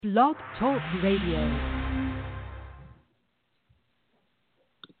Blog Talk Radio.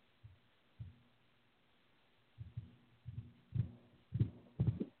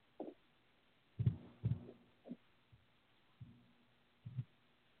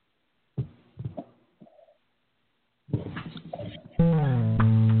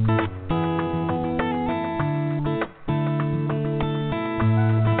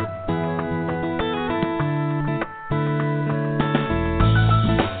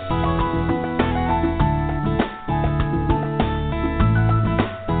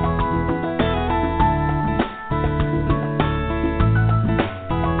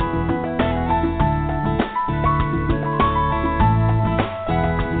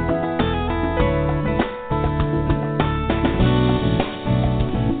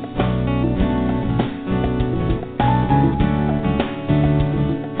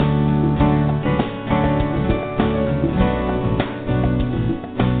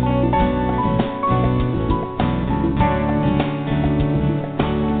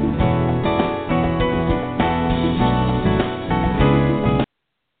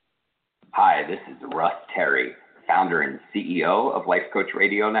 CEO of Life Coach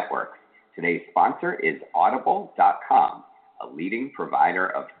Radio Network. Today's sponsor is Audible.com, a leading provider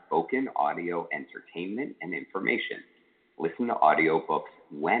of spoken audio entertainment and information. Listen to audiobooks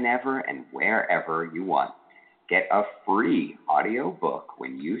whenever and wherever you want. Get a free audiobook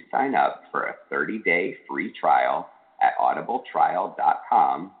when you sign up for a 30-day free trial at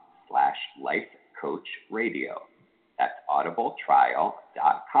audibletrial.com/lifecoachradio. That's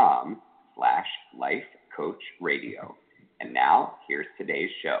audibletrial.com/lifecoachradio. And now, here's today's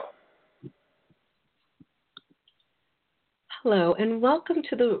show. Hello, and welcome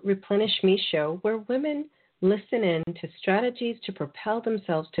to the Replenish Me Show, where women listen in to strategies to propel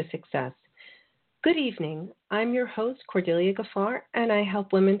themselves to success. Good evening. I'm your host, Cordelia Gaffar, and I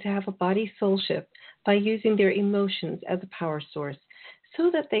help women to have a body-soul shift by using their emotions as a power source so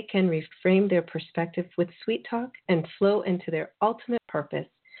that they can reframe their perspective with sweet talk and flow into their ultimate purpose.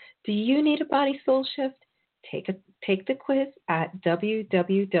 Do you need a body-soul shift? Take the quiz at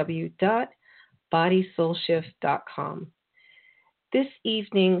www.bodysoulshift.com. This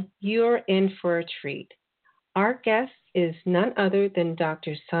evening, you're in for a treat. Our guest is none other than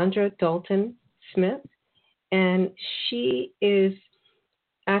Dr. Saundra Dalton-Smith, and she is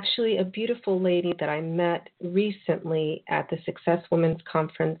actually a beautiful lady that I met recently at the Success Women's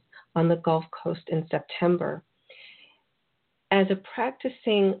Conference on the Gulf Coast in September. As a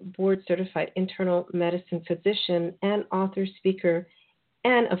practicing board-certified internal medicine physician and author, speaker,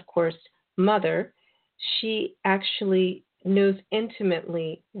 and, of course, mother, she actually knows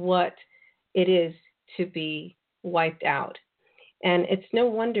intimately what it is to be wiped out. And it's no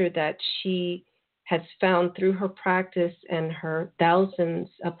wonder that she has found through her practice and her thousands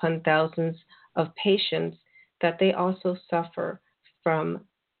upon thousands of patients that they also suffer from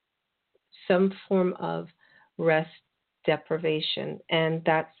some form of rest deprivation, and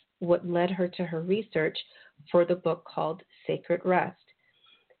that's what led her to her research for the book called Sacred Rest.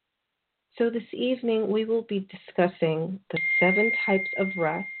 So this evening we will be discussing the 7 types of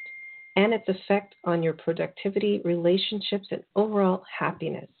rest and its effect on your productivity, relationships, and overall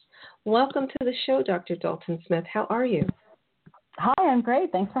happiness. Welcome to the show, Dr. Dalton-Smith. How are you? Hi, I'm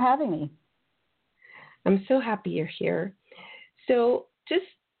great. Thanks for having me. I'm so happy you're here. So just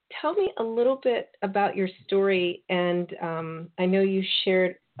tell me a little bit about your story, and I know you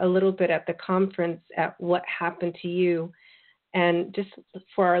shared a little bit at the conference at what happened to you, and just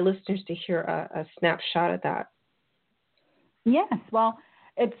for our listeners to hear a snapshot of that. Yes, well,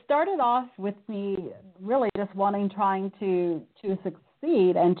 it started off with me really just trying to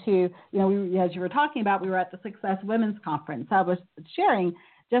succeed and to, as you were talking about, we were at the Success Women's Conference. I was sharing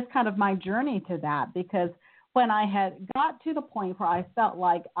just kind of my journey to that, because when I had got to the point where I felt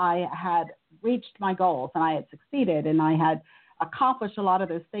like I had reached my goals and I had succeeded and I had accomplished a lot of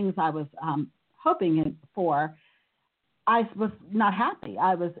those things I was hoping for, I was not happy.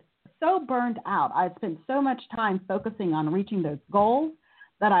 I was so burned out. I had spent so much time focusing on reaching those goals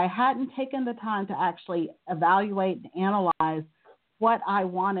that I hadn't taken the time to actually evaluate and analyze what I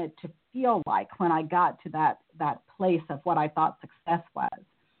wanted to feel like when I got to that place of what I thought success was.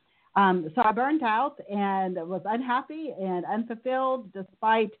 So I burned out and was unhappy and unfulfilled,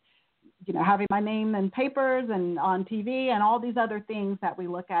 despite, having my name in papers and on TV and all these other things that we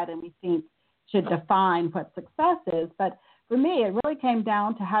look at and we think should define what success is. But for me, it really came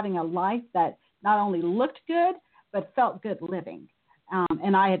down to having a life that not only looked good, but felt good living.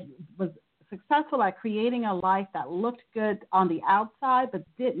 And I was successful at creating a life that looked good on the outside, but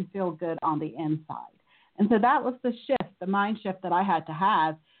didn't feel good on the inside. And so that was the shift, the mind shift that I had to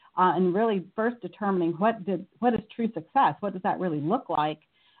have and really first determining what is true success, what does that really look like,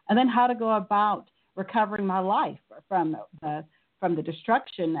 and then how to go about recovering my life from the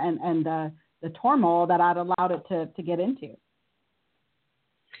destruction and the turmoil that I'd allowed it to get into.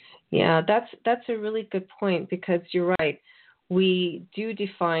 Yeah, that's a really good point, because you're right. We do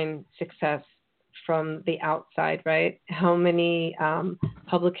define success from the outside, right? How many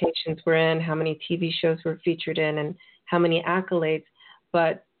publications we're in, how many TV shows we're featured in, and how many accolades.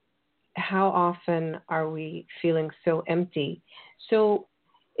 But how often are we feeling so empty? So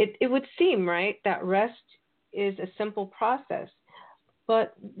it would seem, right, that rest is a simple process.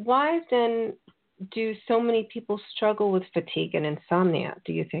 But why then do so many people struggle with fatigue and insomnia,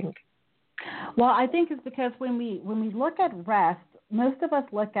 do you think? Well, I think it's because when we look at rest, most of us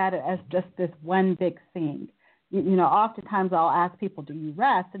look at it as just this one big thing. Oftentimes I'll ask people, do you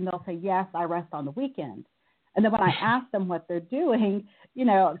rest? And they'll say, yes, I rest on the weekend. And then when I ask them what they're doing,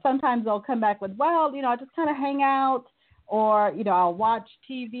 sometimes they'll come back with, well, I just kind of hang out, or, I'll watch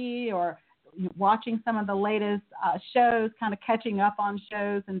TV, or watching some of the latest shows, kind of catching up on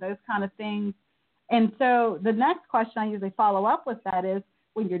shows and those kind of things. And so the next question I usually follow up with that is,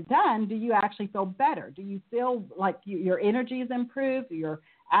 when you're done, do you actually feel better? Do you feel like your energy is improved, your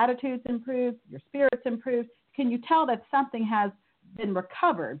attitude's improved, your spirits improved? Can you tell that something has been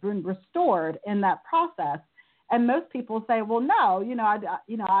recovered, been restored in that process? And most people say, well, no,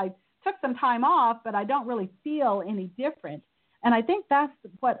 I took some time off, but I don't really feel any different. And I think that's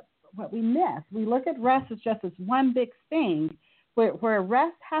what we miss. We look at rest as just as one big thing, where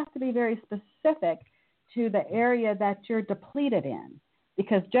rest has to be very specific to the area that you're depleted in.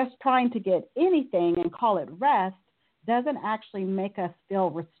 Because just trying to get anything and call it rest doesn't actually make us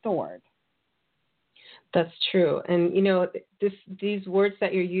feel restored. That's true. And, these words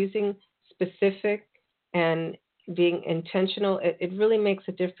that you're using, specific and being intentional, it really makes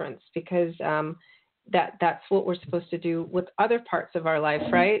a difference, because that's what we're supposed to do with other parts of our life,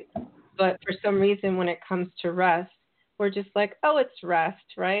 right? But for some reason, when it comes to rest, we're just like, oh, it's rest,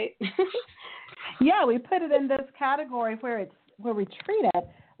 right? Yeah, we put it in this category where we treat it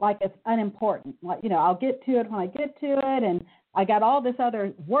like it's unimportant. Like, I'll get to it when I get to it, and I got all this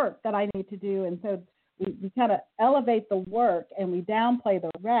other work that I need to do. And so we kind of elevate the work and we downplay the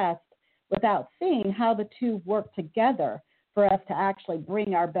rest without seeing how the two work together for us to actually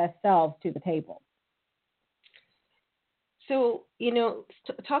bring our best selves to the table. So,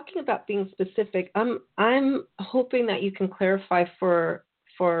 talking about being specific, I'm hoping that you can clarify for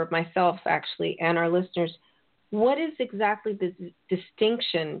myself, actually, and our listeners, what is exactly the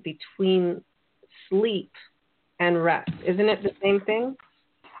distinction between sleep and rest? Isn't it the same thing?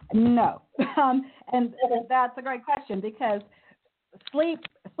 No. And that's a great question, because sleep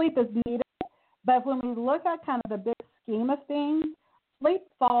is needed. But when we look at kind of the big scheme of things, sleep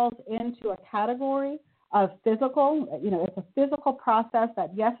falls into a category of physical. It's a physical process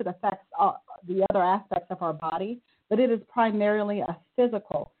that, yes, it affects the other aspects of our body, but it is primarily a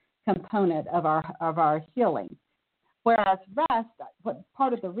physical component of our healing. Whereas rest, what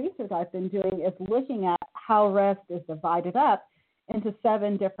part of the research I've been doing is looking at how rest is divided up into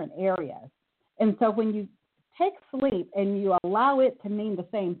 7 different areas. And so when you take sleep and you allow it to mean the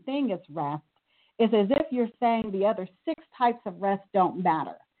same thing as rest, it's as if you're saying the other 6 types of rest don't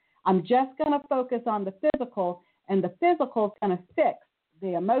matter. I'm just going to focus on the physical, and the physical is going to fix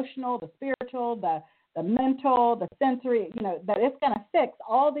the emotional, the spiritual, the mental, the sensory, that it's going to fix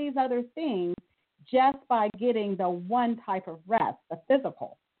all these other things just by getting the one type of rest, the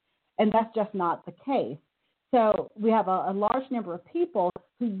physical. And that's just not the case. So we have a large number of people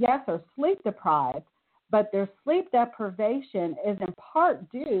who, yes, are sleep deprived, but their sleep deprivation is in part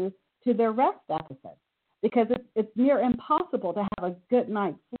due to their rest deficit, because it's near impossible to have a good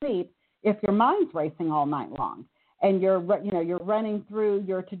night's sleep if your mind's racing all night long and you're running through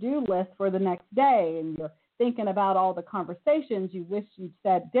your to-do list for the next day, and you're thinking about all the conversations you wish you'd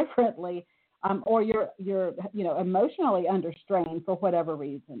said differently. Or you're emotionally under strain for whatever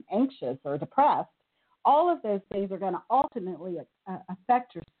reason, anxious or depressed. All of those things are going to ultimately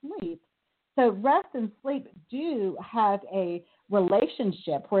affect your sleep. So rest and sleep do have a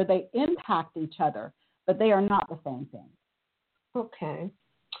relationship where they impact each other, but they are not the same thing. Okay.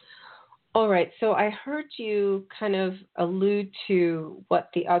 All right. So I heard you kind of allude to what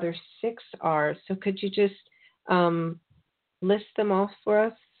the other 6 are. So could you just list them off for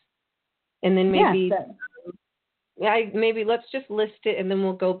us? And then maybe, maybe let's just list it, and then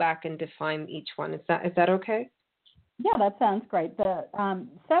we'll go back and define each one. Is that okay? Yeah, that sounds great. The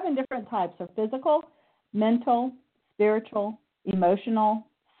 7 different types are physical, mental, spiritual, emotional,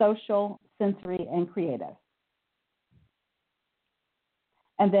 social, sensory, and creative.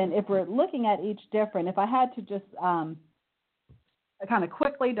 And then if we're looking at each different, if I had to just kind of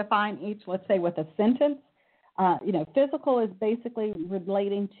quickly define each, let's say with a sentence, physical is basically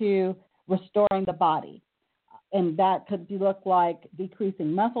relating to restoring the body. And that could look like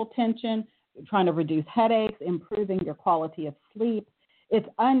decreasing muscle tension, trying to reduce headaches, improving your quality of sleep. It's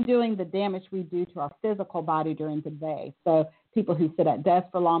undoing the damage we do to our physical body during the day. So people who sit at desks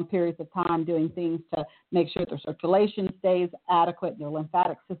for long periods of time doing things to make sure their circulation stays adequate, their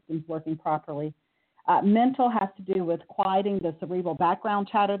lymphatic system's working properly. Mental has to do with quieting the cerebral background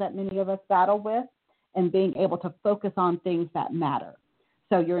chatter that many of us battle with and being able to focus on things that matter.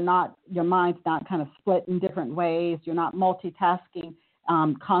 So your mind's not kind of split in different ways. You're not multitasking,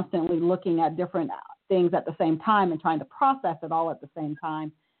 constantly looking at different things at the same time and trying to process it all at the same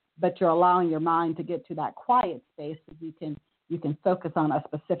time, but you're allowing your mind to get to that quiet space so you can focus on a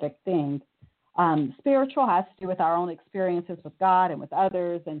specific thing. Spiritual has to do with our own experiences with God and with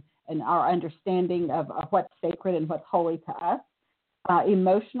others and our understanding of what's sacred and what's holy to us.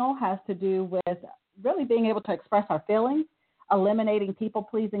 Emotional has to do with really being able to express our feelings, eliminating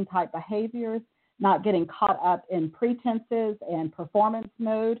people-pleasing type behaviors, not getting caught up in pretenses and performance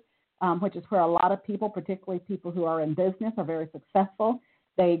mode, which is where a lot of people, particularly people who are in business, are very successful.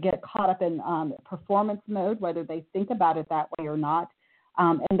 They get caught up in performance mode, whether they think about it that way or not.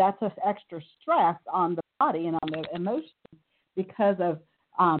 And that's just extra stress on the body and on the emotions because of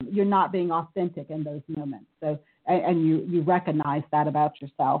you're not being authentic in those moments. So, and you recognize that about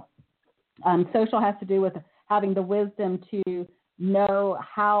yourself. Social has to do with having the wisdom to know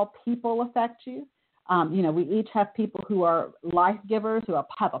how people affect you. We each have people who are life givers, who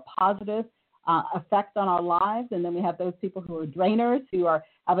have a positive effect on our lives, and then we have those people who are drainers, who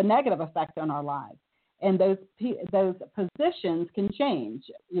have a negative effect on our lives. And those positions can change.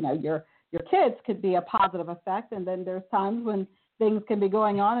 Your kids could be a positive effect, and then there's times when things can be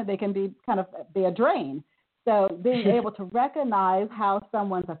going on and they can be be a drain. So being able to recognize how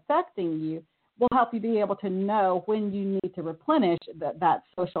someone's affecting you will help you be able to know when you need to replenish that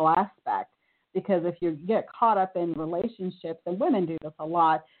social aspect. Because if you get caught up in relationships, and women do this a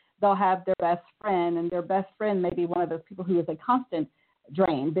lot, they'll have their best friend, and their best friend may be one of those people who is a constant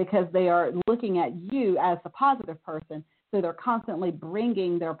drain because they are looking at you as the positive person. So they're constantly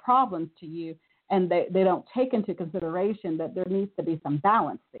bringing their problems to you, and they don't take into consideration that there needs to be some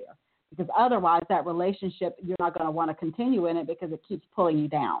balance there. Because otherwise, that relationship, you're not going to want to continue in it because it keeps pulling you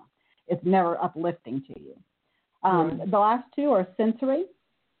down. It's never uplifting to you. The last two are sensory.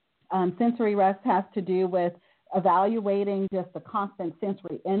 Sensory rest has to do with evaluating just the constant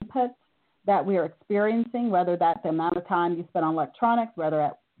sensory inputs that we are experiencing, whether that's the amount of time you spend on electronics,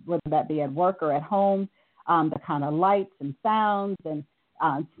 whether that be at work or at home, the kind of lights and sounds and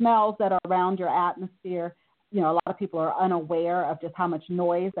smells that are around your atmosphere. A lot of people are unaware of just how much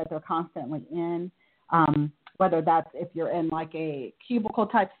noise that they're constantly in, whether that's if you're in like a cubicle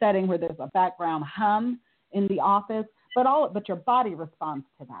type setting where there's a background hum in the office, but your body responds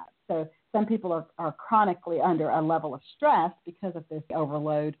to that. So some people are chronically under a level of stress because of this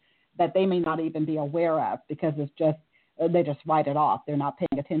overload that they may not even be aware of because they just write it off. They're not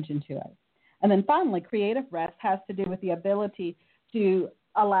paying attention to it. And then finally, creative rest has to do with the ability to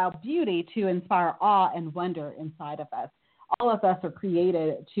allow beauty to inspire awe and wonder inside of us. All of us are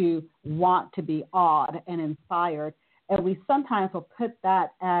created to want to be awed and inspired, and we sometimes will put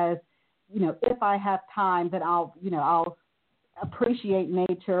that as, if I have time, then I'll appreciate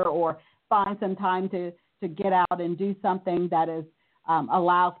nature or find some time to get out and do something that is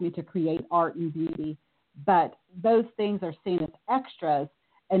allows me to create art and beauty. But those things are seen as extras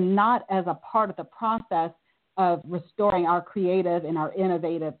and not as a part of the process of restoring our creative and our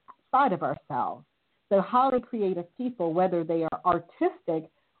innovative side of ourselves. So highly creative people, whether they are artistic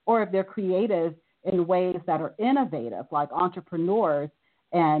or if they're creative in ways that are innovative, like entrepreneurs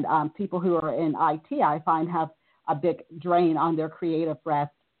and people who are in IT, I find have a big drain on their creative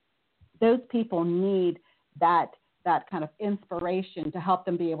rest. Those people need that kind of inspiration to help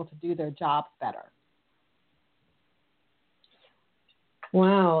them be able to do their jobs better.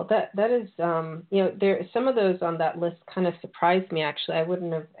 Wow, that is, there some of those on that list kind of surprised me, actually. I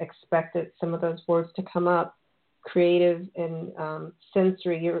wouldn't have expected some of those words to come up, creative and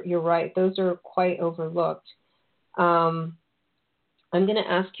sensory. You're right. Those are quite overlooked. I'm going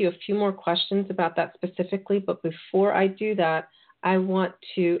to ask you a few more questions about that specifically, but before I do that, I want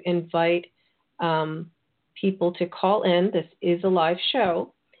to invite people to call in. This is a live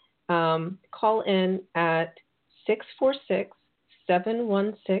show. Call in at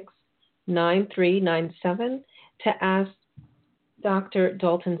 646-716-9397 to ask Dr.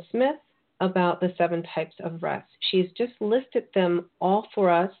 Dalton-Smith about the 7 types of rest. She's just listed them all for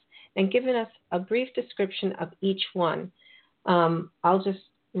us and given us a brief description of each one. I'll just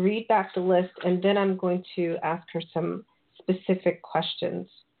read back the list, and then I'm going to ask her some specific questions.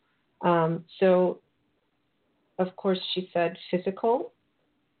 So, of course, she said physical,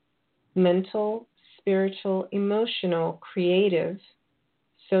 mental, spiritual, emotional, creative,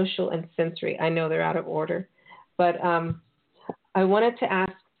 social, and sensory. I know they're out of order, but I wanted to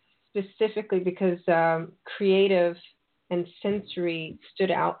ask specifically because creative and sensory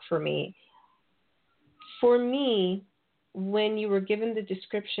stood out for me. For me, when you were given the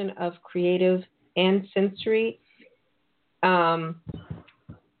description of creative and sensory, aren't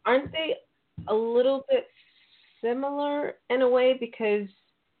they a little bit similar in a way, because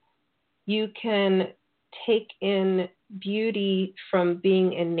you can take in beauty from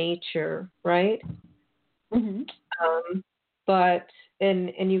being in nature, right? Mm-hmm. But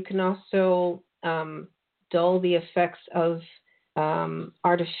you can also dull the effects of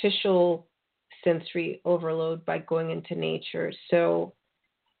artificial sensory overload by going into nature. So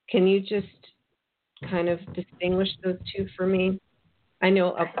can you just kind of distinguish those two for me? I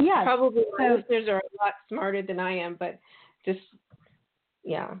know probably my listeners are a lot smarter than I am, but just,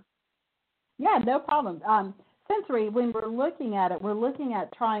 yeah. Yeah, no problem. Sensory, when we're looking at it, we're looking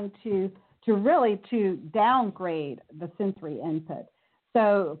at trying to really downgrade the sensory input.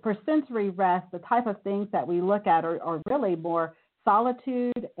 So for sensory rest, the type of things that we look at are really more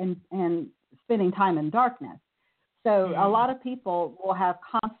solitude and spending time in darkness. So a lot of people will have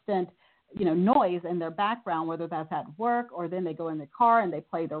constant, noise in their background, whether that's at work or then they go in the car and they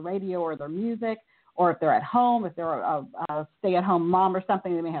play their radio or their music, or if they're at home, if they're a stay-at-home mom or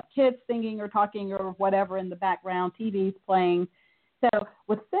something, they may have kids singing or talking or whatever in the background, TV's playing. So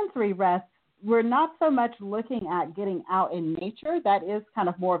with sensory rest, we're not so much looking at getting out in nature. That is kind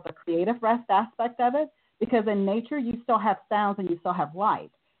of more of the creative rest aspect of it, because in nature you still have sounds and you still have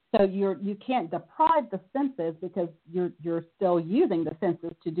light. So you can't deprive the senses because you're still using the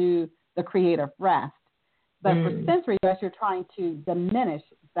senses to do the creative rest. But for sensory rest, you're trying to diminish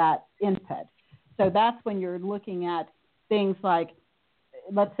that input. So that's when you're looking at things like,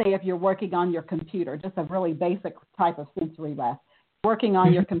 let's say if you're working on your computer, just a really basic type of sensory rest. Working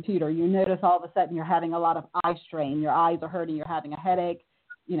on your computer, you notice all of a sudden you're having a lot of eye strain. Your eyes are hurting. You're having a headache.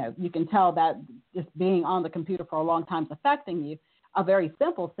 You can tell that just being on the computer for a long time is affecting you. A very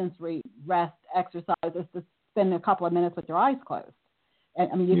simple sensory rest exercise is to spend a couple of minutes with your eyes closed.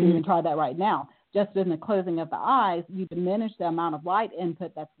 And you can even try that right now. Just in the closing of the eyes, you diminish the amount of light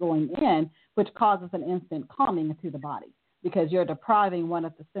input that's going in, which causes an instant calming into the body because you're depriving one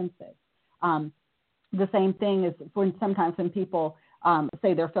of the senses. The same thing is sometimes when people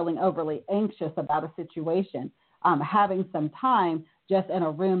say they're feeling overly anxious about a situation, having some time just in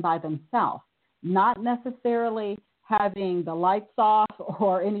a room by themselves, not necessarily having the lights off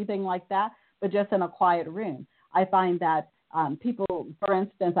or anything like that, but just in a quiet room. I find that people, for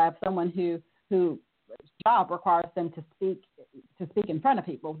instance, I have someone whose job requires them to speak in front of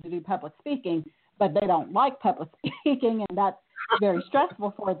people, to do public speaking, but they don't like public speaking, and that's very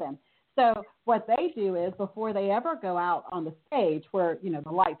stressful for them. So what they do is before they ever go out on the stage where, the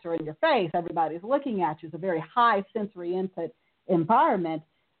lights are in your face, everybody's looking at you, it's a very high sensory input environment,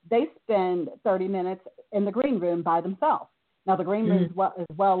 they spend 30 minutes in the green room by themselves. Now, the green room is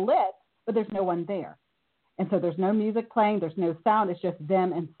well lit, but there's no one there. And so there's no music playing, there's no sound, it's just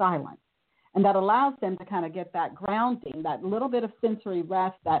them in silence. And that allows them to kind of get that grounding, that little bit of sensory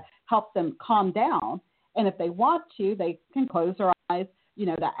rest that helps them calm down. And if they want to, they can close their eyes,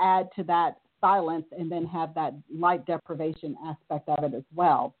 to add to that silence and then have that light deprivation aspect of it as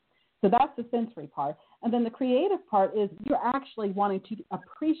well. So that's the sensory part. And then the creative part is you're actually wanting to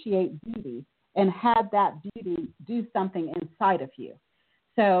appreciate beauty and have that beauty do something inside of you.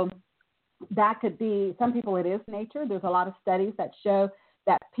 So that could be, some people it is nature. There's a lot of studies that show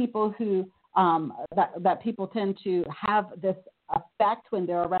that people who, that people tend to have this effect when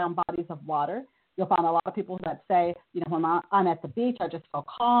they're around bodies of water. You'll find a lot of people that say, when I'm at the beach, I just feel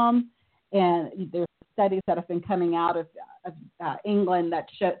calm. And there's studies that have been coming out of England that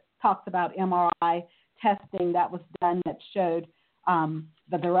talks about MRI testing that was done that showed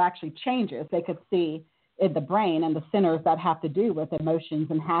that there were actually changes they could see in the brain and the centers that have to do with emotions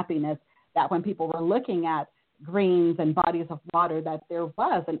and happiness, that when people were looking at greens and bodies of water, that there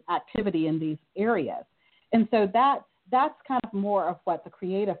was an activity in these areas. And so that's kind of more of what the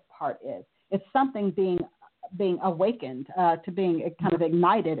creative part is. It's something being awakened to being kind of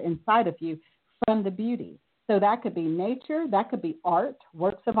ignited inside of you from the beauty. So that could be nature, that could be art,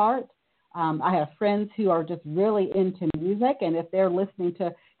 works of art. I have friends who are just really into music, and if they're listening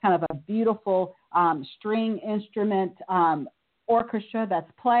to kind of a beautiful string instrument orchestra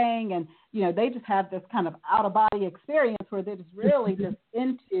that's playing, and they just have this kind of out of body experience where they're just really just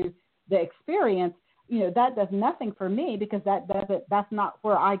into the experience. That does nothing for me because that's not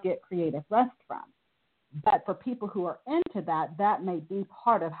where I get creative rest from. But for people who are into that, that may be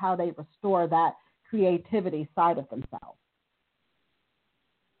part of how they restore that creativity side of themselves.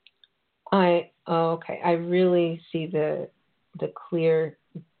 Okay. I really see the clear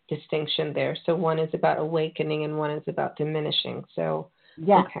distinction there. So one is about awakening and one is about diminishing. So,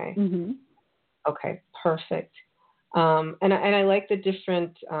 yeah. Okay. Mm-hmm. Okay, perfect. And I like the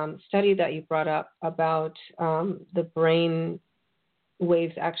different study that you brought up about the brain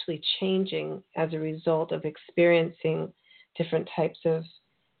waves actually changing as a result of experiencing different types of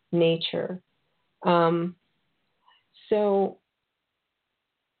nature. So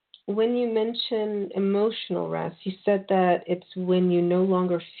when you mention emotional rest, you said that it's when you no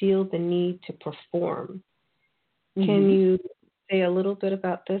longer feel the need to perform. Mm-hmm. Can you say a little bit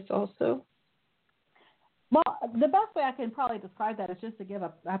about this also? Well, the best way I can probably describe that is just to give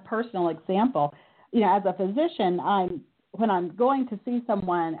a personal example. As a physician, when I'm going to see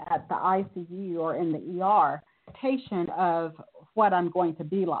someone at the ICU or in the ER, expectation of what I'm going to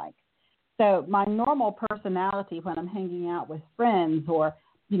be like. So my normal personality when I'm hanging out with friends or,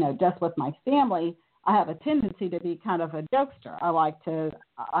 just with my family, I have a tendency to be kind of a jokester. I like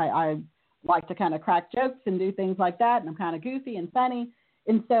to kind of crack jokes and do things like that, and I'm kind of goofy and funny.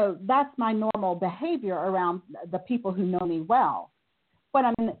 And so that's my normal behavior around the people who know me well. When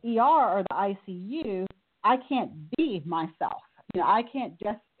I'm in the ER or the ICU, I can't be myself. I can't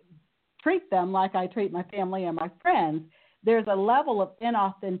just treat them like I treat my family and my friends. There's a level of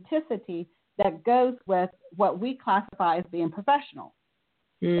inauthenticity that goes with what we classify as being professional.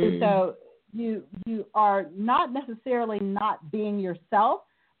 And so you are not necessarily not being yourself,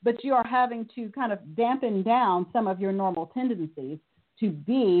 but you are having to kind of dampen down some of your normal tendencies to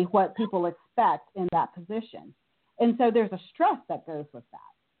be what people expect in that position. And so there's a stress that goes with that.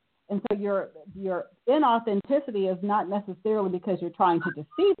 And so your inauthenticity is not necessarily because you're trying to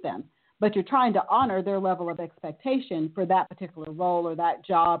deceive them, but you're trying to honor their level of expectation for that particular role or that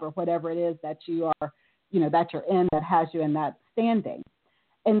job or whatever it is that you are, that you're in that has you in that standing.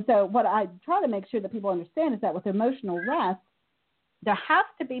 And so what I try to make sure that people understand is that with emotional rest, there has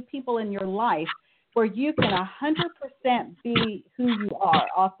to be people in your life where you can 100% be who you are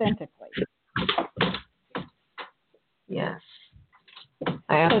authentically. Yes.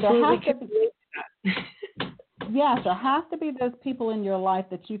 I absolutely Yes, there has to be those people in your life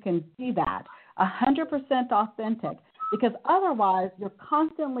that you can be that 100% authentic, because otherwise you're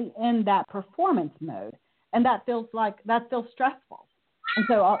constantly in that performance mode, and that feels stressful. And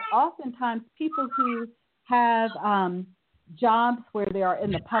so oftentimes people who have jobs where they are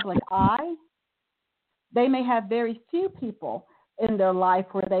in the public eye, they may have very few people in their life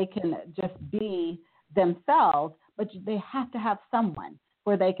where they can just be themselves, but they have to have someone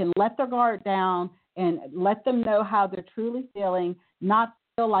where they can let their guard down and let them know how they're truly feeling, not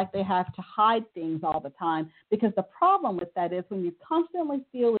feel like they have to hide things all the time. Because the problem with that is when you constantly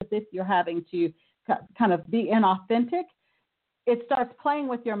feel as if you're having to kind of be inauthentic, it starts playing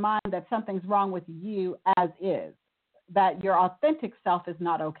with your mind that something's wrong with you as is, that your authentic self is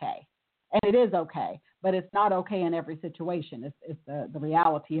not okay. And it is okay, but it's not okay in every situation. It's the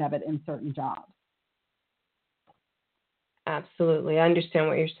reality of it in certain jobs. Absolutely. I understand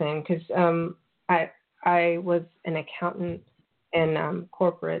what you're saying because I was an accountant in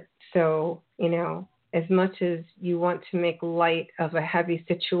corporate. So, as much as you want to make light of a heavy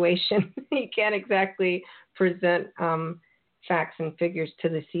situation, you can't exactly present facts and figures to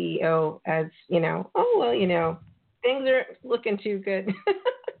the CEO as, things are looking too good.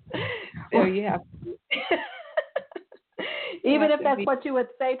 So you have to. Even if that's what you would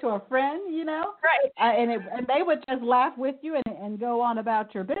say to a friend, right? And they would just laugh with you and go on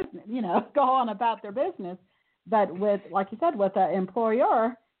about your business, go on about their business. But with, like you said, with an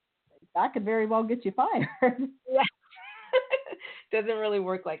employer, that could very well get you fired. Yeah, doesn't really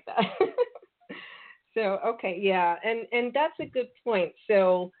work like that. So okay, yeah, and that's a good point.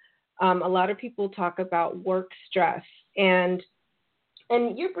 So a lot of people talk about work stress, and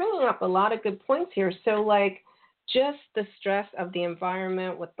you're bringing up a lot of good points here. So like, just the stress of the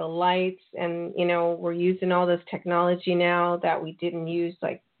environment with the lights and, we're using all this technology now that we didn't use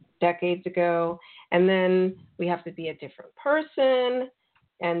like decades ago. And then we have to be a different person.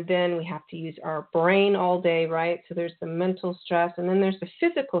 And then we have to use our brain all day, right? So there's the mental stress. And then there's the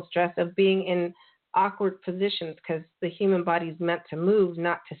physical stress of being in awkward positions because the human body is meant to move,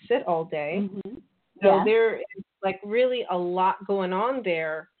 not to sit all day. Mm-hmm. So there is like really a lot going on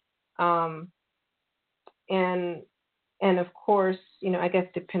there. And of course, I guess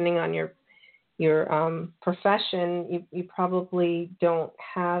depending on your profession, you probably don't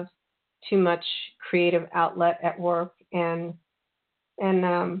have too much creative outlet at work, and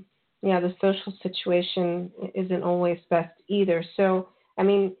the social situation isn't always best either. So, I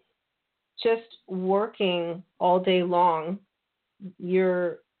mean, just working all day long,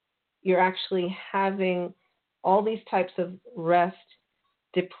 you're actually having all these types of rest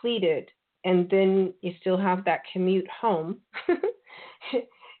depleted, and then you still have that commute home,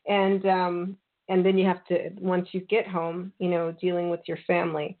 and then you have to, once you get home, dealing with your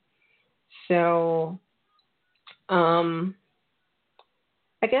family. So, I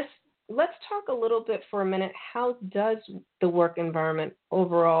guess let's talk a little bit for a minute. How does the work environment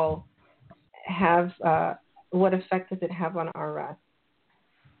overall have, what effect does it have on our rest?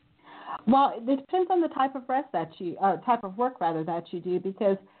 Well, it depends on the type of work that you do,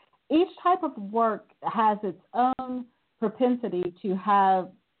 because each type of work has its own propensity to have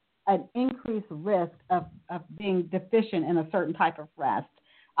an increased risk of being deficient in a certain type of rest.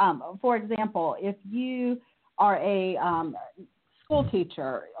 For example, if you are a school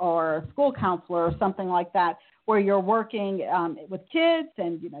teacher or a school counselor or something like that, where you're working with kids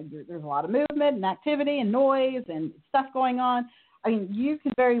and there's a lot of movement and activity and noise and stuff going on, I mean, you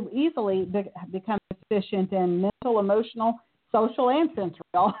can very easily become deficient in mental, emotional, social, and sensory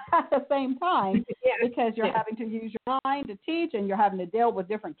all at the same time, because you're having to use your mind to teach, and you're having to deal with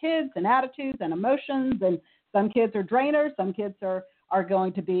different kids and attitudes and emotions. And some kids are drainers, some kids are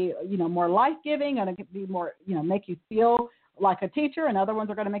going to be more life-giving and be more make you feel like a teacher, and other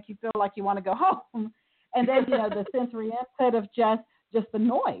ones are going to make you feel like you want to go home. And then the sensory input of just the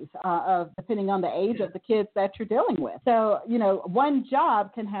noise of depending on the age of the kids that you're dealing with. So one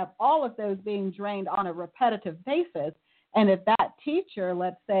job can have all of those being drained on a repetitive basis. And if that teacher,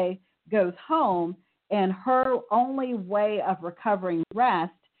 let's say, goes home and her only way of recovering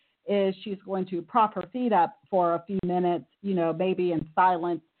rest is she's going to prop her feet up for a few minutes, maybe in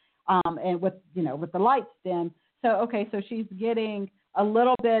silence, and with the lights dim. So she's getting a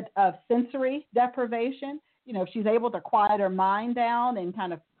little bit of sensory deprivation. If she's able to quiet her mind down and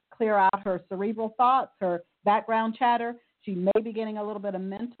kind of clear out her cerebral thoughts, her background chatter, she may be getting a little bit of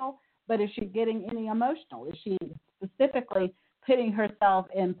mental. But is she getting any emotional? Is she specifically putting herself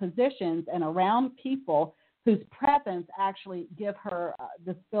in positions and around people whose presence actually give her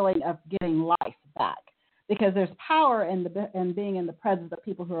this feeling of getting life back? Because there's power in being in the presence of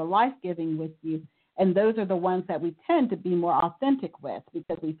people who are life-giving with you, and those are the ones that we tend to be more authentic with,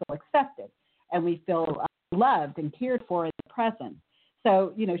 because we feel accepted and we feel loved and cared for in the presence.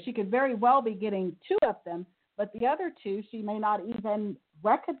 So, she could very well be getting two of them, but the other two she may not even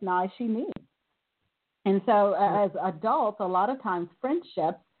recognize she needs. And so as adults, a lot of times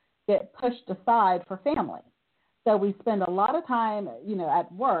friendships get pushed aside for family. So we spend a lot of time,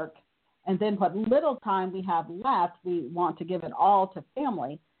 at work, and then what little time we have left, we want to give it all to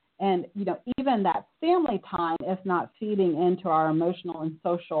family. And, even that family time is not feeding into our emotional and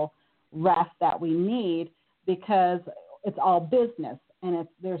social rest that we need, because it's all business and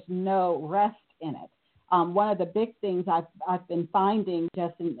there's no rest in it. One of the big things I've been finding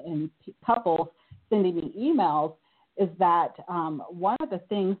just in couples sending me emails is that one of the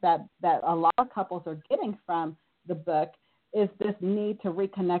things that a lot of couples are getting from the book is this need to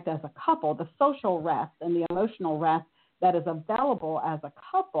reconnect as a couple, the social rest and the emotional rest that is available as a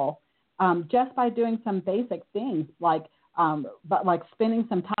couple, just by doing some basic things like spending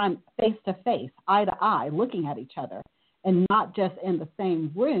some time face to face, eye to eye, looking at each other, and not just in the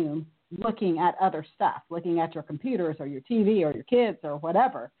same room looking at other stuff, looking at your computers or your TV or your kids or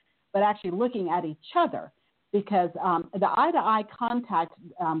whatever, but actually looking at each other, because the eye-to-eye contact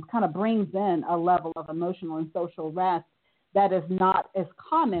kind of brings in a level of emotional and social rest that is not as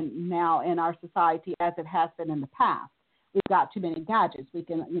common now in our society as it has been in the past. We've got too many gadgets. We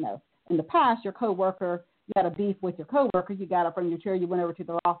can, in the past, your coworker, you had a beef with your coworker, you got up from your chair, you went over to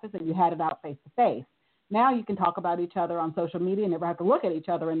their office, and you had it out face to face. Now you can talk about each other on social media and never have to look at each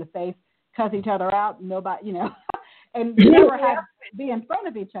other in the face, cuss each other out, nobody, and never have to be in front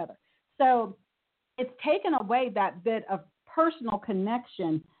of each other. So it's taken away that bit of personal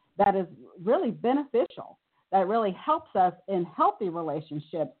connection that is really beneficial, that really helps us in healthy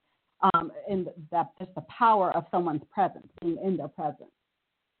relationships, in that just the power of someone's presence, being in their presence.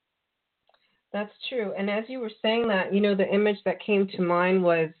 That's true. And as you were saying that, the image that came to mind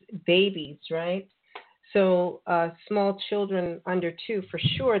was babies, right? So small children under 2, for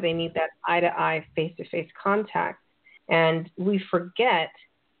sure, they need that eye-to-eye, face-to-face contact. And we forget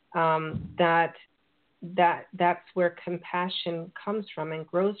that that's where compassion comes from and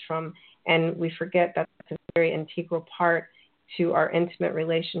grows from. And we forget that that's a very integral part to our intimate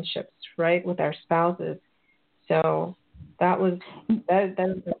relationships, right, with our spouses. So that was a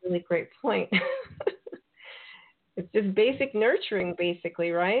really great point. It's just basic nurturing,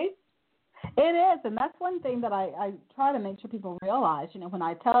 basically, right? It is, and that's one thing that I try to make sure people realize. When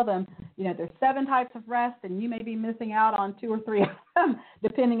I tell them, there's 7 types of rest, and you may be missing out on 2 or 3 of them,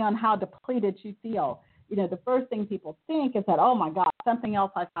 depending on how depleted you feel. The first thing people think is that, oh my God, something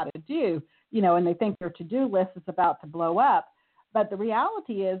else I've got to do, and they think their to-do list is about to blow up. But the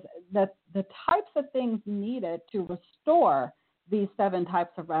reality is that the types of things needed to restore these 7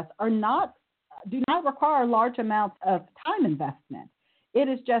 types of rest do not require large amounts of time investment. It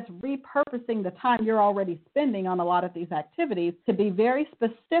is just repurposing the time you're already spending on a lot of these activities to be very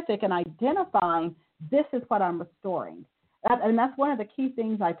specific and identifying this is what I'm restoring. And that's one of the key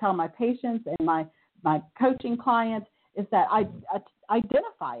things I tell my patients and my coaching clients is that I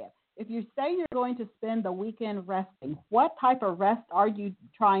identify it. If you say you're going to spend the weekend resting, what type of rest are you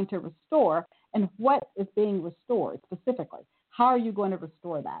trying to restore, and what is being restored specifically? How are you going to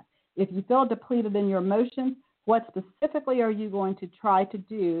restore that? If you feel depleted in your emotions, what specifically are you going to try to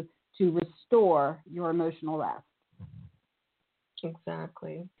do to restore your emotional rest?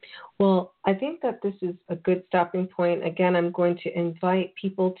 Exactly. Well, I think that this is a good stopping point. Again, I'm going to invite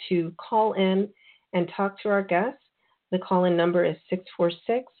people to call in and talk to our guests. The call-in number is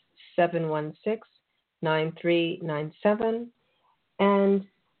 646-716-9397. And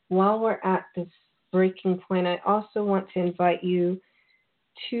while we're at this breaking point, I also want to invite you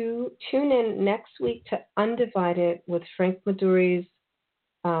to tune in next week to Undivided with Frank Maduri's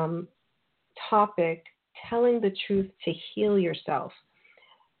topic, Telling the Truth to Heal Yourself.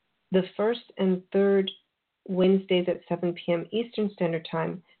 The first and third Wednesdays at 7 p.m. Eastern Standard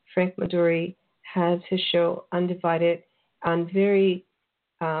Time, Frank Maduri has his show Undivided on very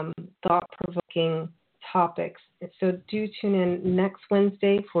thought-provoking topics. So do tune in next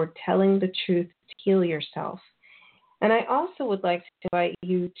Wednesday for Telling the Truth to Heal Yourself. And I also would like to invite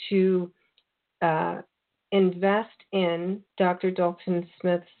you to invest in Dr.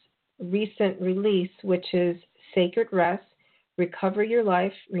 Dalton-Smith's recent release, which is Sacred Rest, Recover Your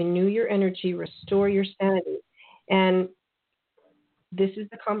Life, Renew Your Energy, Restore Your Sanity. And this is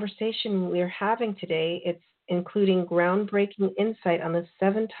the conversation we're having today. It's including groundbreaking insight on the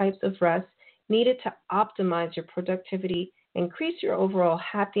 7 types of rest needed to optimize your productivity, increase your overall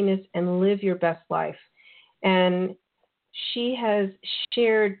happiness, and live your best life. And she has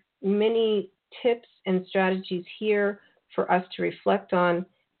shared many tips and strategies here for us to reflect on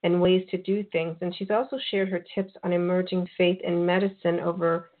and ways to do things. And she's also shared her tips on emerging faith in medicine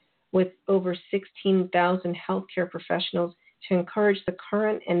with over 16,000 healthcare professionals to encourage the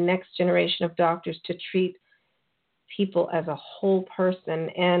current and next generation of doctors to treat people as a whole person.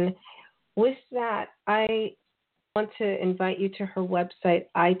 And with that, I want to invite you to her website,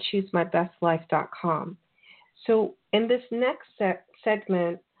 ichoosemybestlife.com. So in this next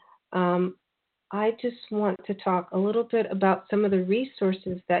segment, I just want to talk a little bit about some of the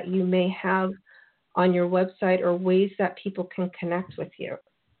resources that you may have on your website or ways that people can connect with you.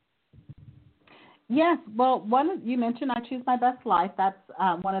 Yes, well, you mentioned I Choose My Best Life. That's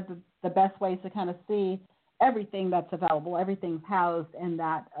one of the best ways to kind of see everything that's available. Everything's housed in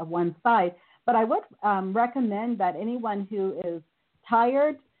that one site. But I would recommend that anyone who is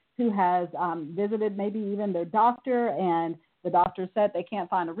tired, who has visited maybe even their doctor, and the doctor said they can't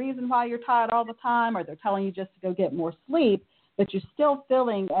find a reason why you're tired all the time, or they're telling you just to go get more sleep, but you're still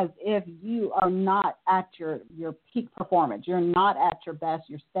feeling as if you are not at your peak performance. You're not at your best.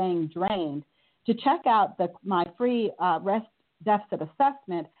 You're staying drained. To check out my free rest deficit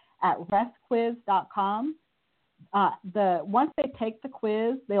assessment at restquiz.com. Once they take the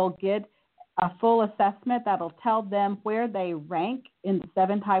quiz, they'll get a full assessment that'll tell them where they rank in the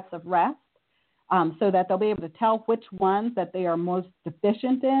 7 types of rest, so that they'll be able to tell which ones that they are most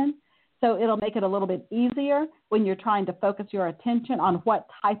deficient in. So it'll make it a little bit easier when you're trying to focus your attention on what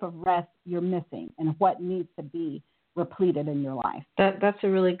type of rest you're missing and what needs to be repleted in your life. That's a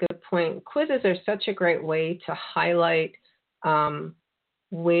really good point. Quizzes are such a great way to highlight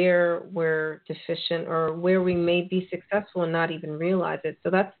where we're deficient or where we may be successful and not even realize it. So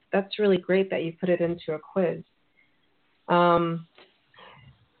that's really great that you put it into a quiz.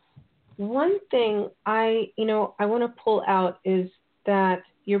 One thing I want to pull out is that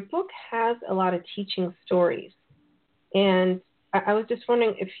your book has a lot of teaching stories. And I was just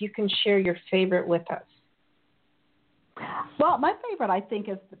wondering if you can share your favorite with us. Well, my favorite, I think,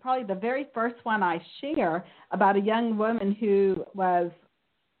 is probably the very first one I share about a young woman who was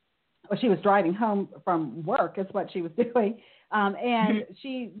well, she was driving home from work is what she was doing. And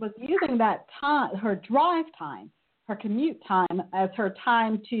she was using that time, her drive time, her commute time, as her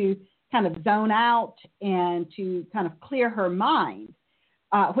time to kind of zone out and to kind of clear her mind,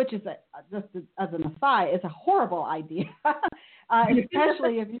 which is, just as an aside, is a horrible idea,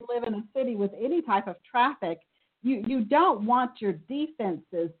 especially if you live in a city with any type of traffic. You don't want your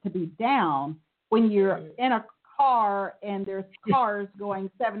defenses to be down when you're in a car and there's cars going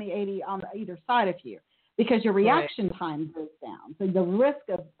 70, 80 on either side of you, because your reaction time goes down. So the risk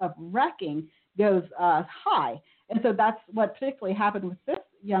of wrecking goes high. And so that's what particularly happened with this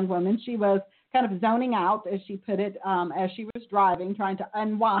young woman. She was kind of zoning out, as she put it, as she was driving, trying to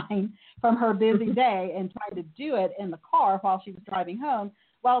unwind from her busy day and trying to do it in the car while she was driving home.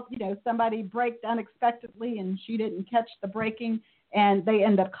 Well, somebody braked unexpectedly and she didn't catch the braking, and they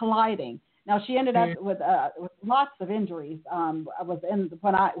ended up colliding. Now, she ended up with lots of injuries.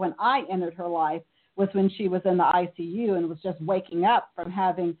 When I entered her life was when she was in the ICU and was just waking up from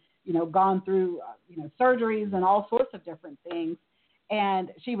having, gone through, surgeries and all sorts of different things.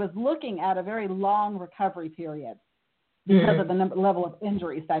 And she was looking at a very long recovery period because of the level of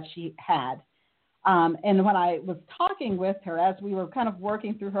injuries that she had. And when I was talking with her, as we were kind of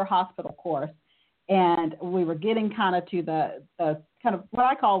working through her hospital course, and we were getting kind of to the kind of what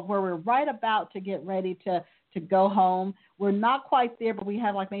I call where we're right about to get ready to go home. We're not quite there, but we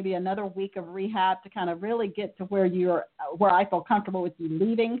have like maybe another week of rehab to kind of really get to where I feel comfortable with you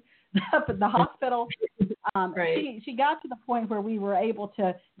leaving the hospital. She got to the point where we were able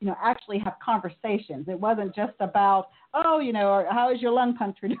to, actually have conversations. It wasn't just about, or how is your lung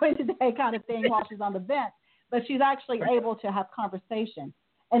puncture doing today kind of thing while she's on the vent, but she's actually able to have conversation.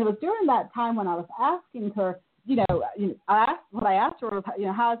 And it was during that time when I was asking her, I asked her was,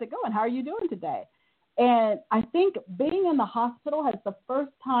 how is it going? How are you doing today? And I think being in the hospital was the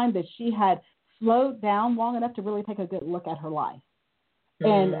first time that she had slowed down long enough to really take a good look at her life.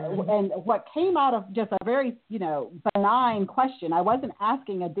 And what came out of just a very, benign question, I wasn't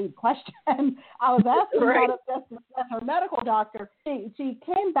asking a deep question. I was asking out of just as her medical doctor. She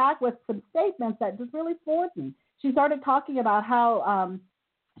came back with some statements that just really floored me. She started talking about how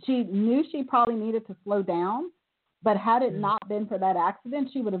she knew she probably needed to slow down, but had it not been for that accident,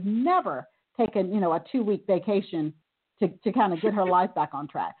 she would have never taken, a 2-week vacation to kind of get her life back on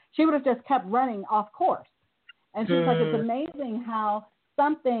track. She would have just kept running off course. And she's like, it's amazing how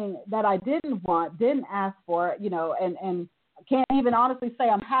something that I didn't want, didn't ask for, and can't even honestly say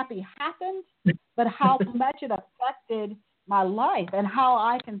I'm happy happened, but how much it affected my life and how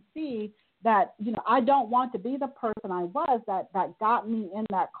I can see that, I don't want to be the person I was that got me in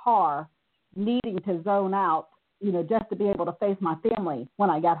that car needing to zone out, just to be able to face my family when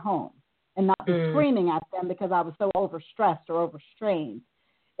I got home and not be screaming at them because I was so overstressed or overstrained.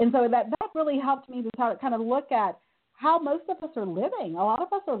 And so that really helped me to kind of look at how most of us are living. A lot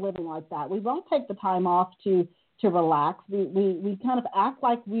of us are living like that. We won't take the time off to relax. We kind of act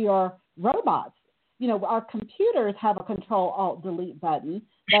like we are robots. Our computers have a Control-Alt-Delete button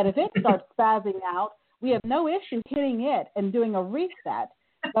that if it starts spazzing out, we have no issue hitting it and doing a reset,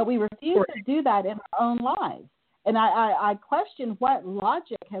 but we refuse to do that in our own lives. And I question what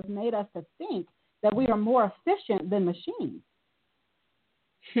logic has made us to think that we are more efficient than machines.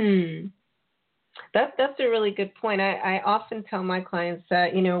 That's a really good point. I often tell my clients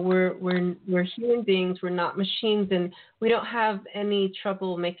that, we're human beings, we're not machines, and we don't have any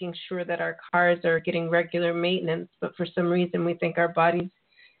trouble making sure that our cars are getting regular maintenance, but for some reason we think our bodies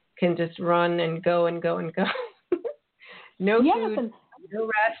can just run and go and go and go. No food, no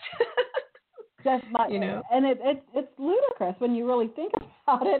rest. Just and it's ludicrous when you really think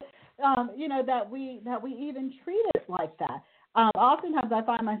about it, that we even treat it like that. Oftentimes I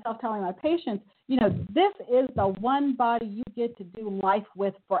find myself telling my patients, this is the one body you get to do life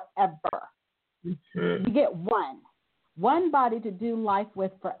with forever. You get one body to do life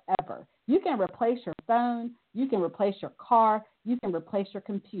with forever. You can replace your phone. You can replace your car. You can replace your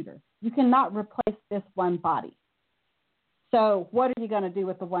computer. You cannot replace this one body. So what are you going to do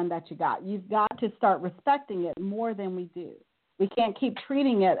with the one that you got? You've got to start respecting it more than we do. We can't keep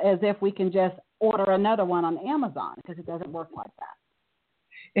treating it as if we can just order another one on Amazon, because it doesn't work like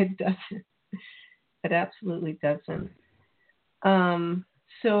that. It doesn't. It absolutely doesn't.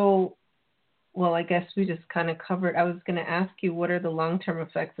 I guess we just kind of covered. I was going to ask you, what are the long-term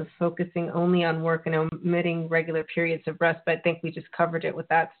effects of focusing only on work and omitting regular periods of rest? But I think we just covered it with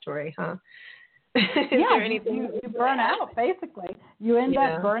that story, huh? You burn out, basically. You end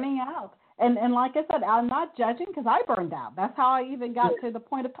up burning out. And like I said, I'm not judging because I burned out. That's how I even got to the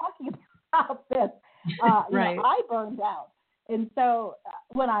point of talking about this. I burned out. And so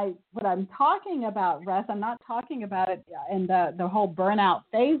when I'm talking about rest, I'm not talking about it in the whole burnout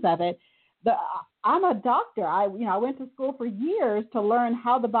phase of it. I'm a doctor. I went to school for years to learn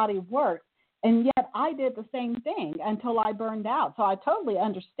how the body works, and yet I did the same thing until I burned out. So I totally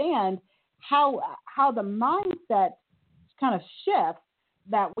understand how the mindset kind of shifts,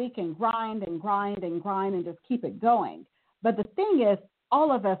 that we can grind and grind and grind and just keep it going. But the thing is,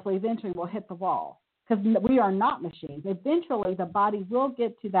 all of us eventually will hit the wall, because we are not machines. Eventually, the body will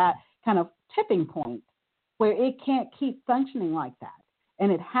get to that kind of tipping point where it can't keep functioning like that,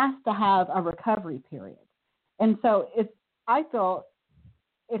 and it has to have a recovery period. And so I feel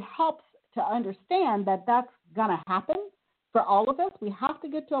it helps to understand that that's going to happen for all of us. We have to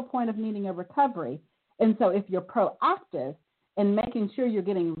get to a point of needing a recovery. And so if you're proactive in making sure you're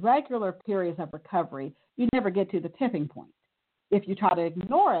getting regular periods of recovery, you never get to the tipping point. If you try to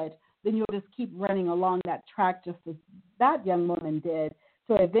ignore it, then you'll just keep running along that track, just as that young woman did.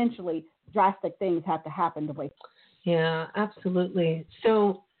 So eventually drastic things have to happen to wake up. Yeah, absolutely.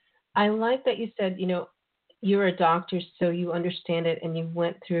 So I like that you said, you're a doctor, so you understand it, and you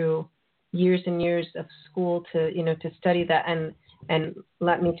went through years and years of school to study that. And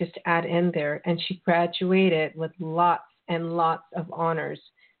let me just add in there, and she graduated with lots and lots of honors.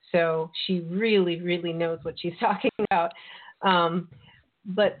 So she really, really knows what she's talking about.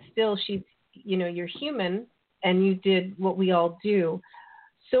 But still, you're human, and you did what we all do.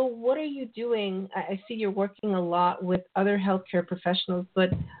 So what are you doing? I see you're working a lot with other healthcare professionals, but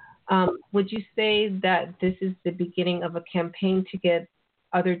would you say that this is the beginning of a campaign to get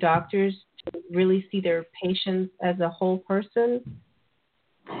other doctors to really see their patients as a whole person?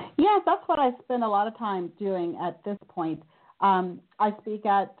 Yes, that's what I spend a lot of time doing at this point. I speak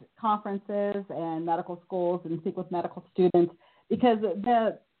at conferences and medical schools and speak with medical students, because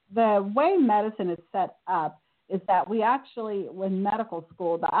the way medicine is set up is that we actually, when medical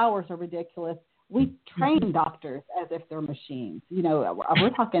school, the hours are ridiculous. We train doctors as if they're machines. We're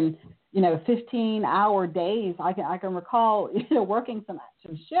talking, 15-hour days. I can recall, working some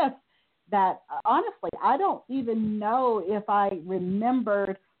shifts that honestly, I don't even know if I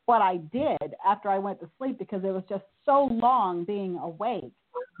remembered what I did after I went to sleep, because it was just so long being awake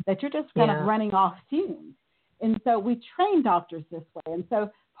that you're just kind of running off fumes. And so we train doctors this way. And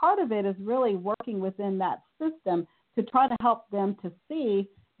so part of it is really working within that system to try to help them to see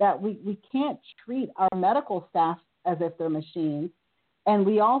that we can't treat our medical staff as if they're machines. And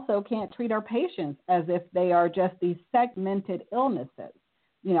we also can't treat our patients as if they are just these segmented illnesses.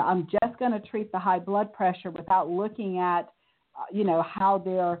 I'm just going to treat the high blood pressure without looking at,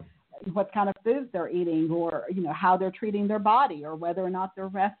 what kind of foods they're eating, or, how they're treating their body, or whether or not they're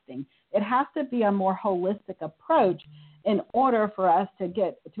resting. It has to be a more holistic approach in order for us to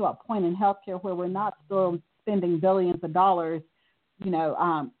get to a point in healthcare where we're not still spending billions of dollars,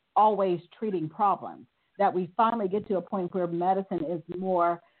 always treating problems, that we finally get to a point where medicine is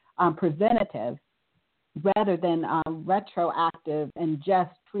more preventative rather than retroactive and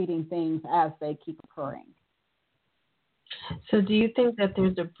just treating things as they keep occurring. So do you think that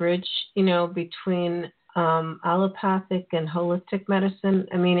there's a bridge, between allopathic and holistic medicine?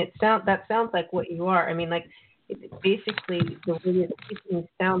 I mean, that sounds like what you are. I mean, like, basically the way you're speaking, you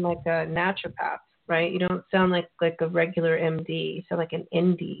sound like a naturopath, right? You don't sound like a regular MD. You sound like an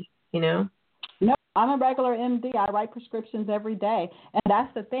ND, No, I'm a regular MD. I write prescriptions every day, and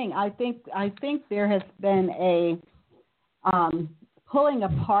that's the thing. I think there has been a pulling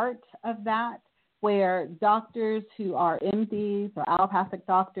apart of that, where doctors who are MDs or allopathic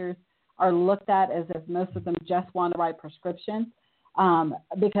doctors are looked at as if most of them just want to write prescriptions,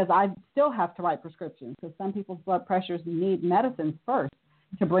 because I still have to write prescriptions, because some people's blood pressures need medicines first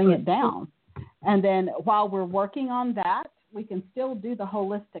to bring it down. And then while we're working on that, we can still do the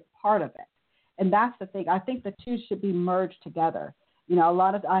holistic part of it. And that's the thing. I think the two should be merged together.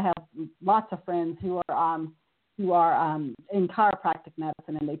 I have lots of friends who are in chiropractic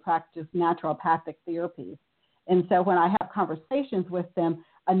medicine, and they practice naturopathic therapies. And so when I have conversations with them,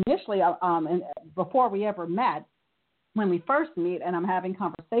 initially, and before we ever met, when we first meet and I'm having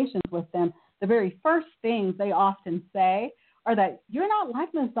conversations with them, the very first things they often say are that you're not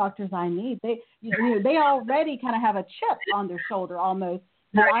like those doctors I need. They already kind of have a chip on their shoulder almost,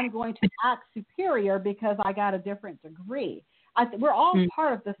 that I'm going to act superior because I got a different degree. We're all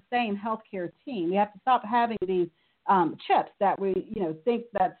part of the same healthcare team. We have to stop having these chips that we, think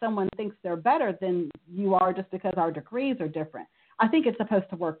that someone thinks they're better than you are just because our degrees are different. I think it's supposed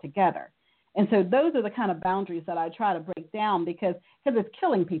to work together. And so those are the kind of boundaries that I try to break down, because it's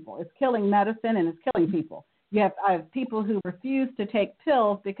killing people. It's killing medicine, and it's killing people. I have people who refuse to take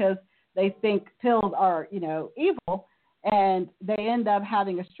pills because they think pills are, evil. and they end up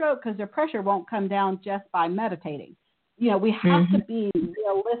having a stroke because their pressure won't come down just by meditating. We have to be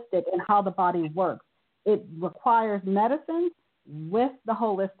realistic in how the body works. It requires medicine with the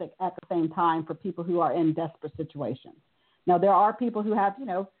holistic at the same time for people who are in desperate situations. Now, there are people who have,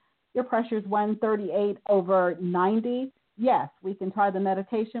 your pressure is 138/90. Yes, we can try the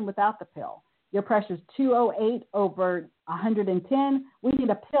meditation without the pill. Your pressure is 208/110. We need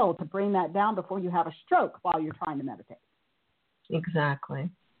a pill to bring that down before you have a stroke while you're trying to meditate. Exactly.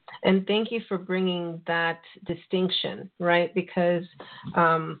 And thank you for bringing that distinction, right? Because,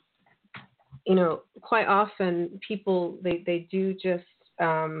 quite often people, they do just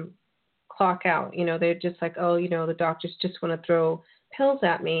clock out. They're just like, oh, the doctors just want to throw pills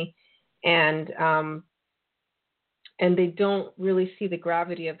at me. And they don't really see the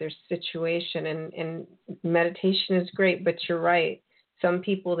gravity of their situation. And meditation is great, but you're right. Some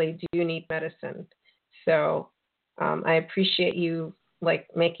people, they do need medicine. So I appreciate you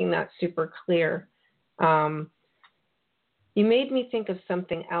making that super clear. You made me think of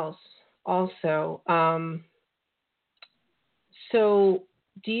something else also. So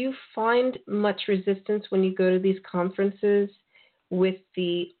do you find much resistance when you go to these conferences with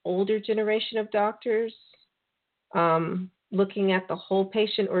the older generation of doctors, looking at the whole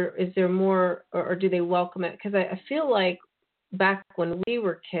patient, or is there more, or do they welcome it? Because I feel like back when we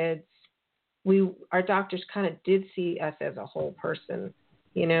were kids, our doctors kind of did see us as a whole person,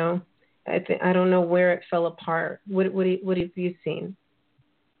 I don't know where it fell apart. What have you seen?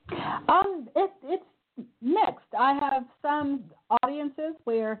 It's mixed. I have some audiences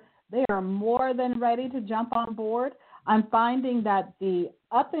where they are more than ready to jump on board. I'm finding that the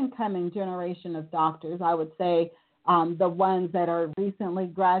up-and-coming generation of doctors, I would say the ones that are recently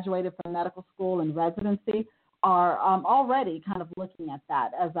graduated from medical school and residency, are already kind of looking at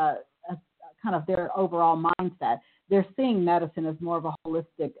that as a kind of their overall mindset. They're seeing medicine as more of a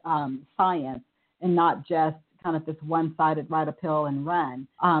holistic science and not just kind of this one-sided write a pill and run.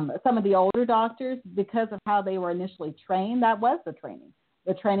 Some of the older doctors, because of how they were initially trained, that was the training.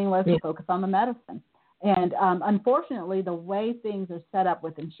 The training was to focus on the medicine. And unfortunately, the way things are set up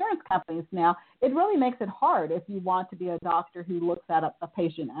with insurance companies now, it really makes it hard if you want to be a doctor who looks at a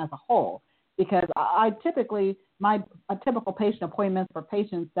patient as a whole. Because a typical patient appointments for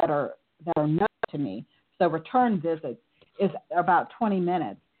patients that are known to me, so return visits, is about 20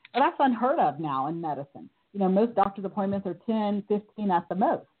 minutes. And that's unheard of now in medicine. Most doctor's appointments are 10, 15 at the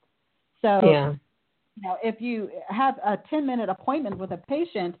most. So, if you have a 10-minute appointment with a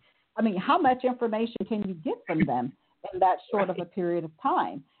patient, how much information can you get from them in that short of a period of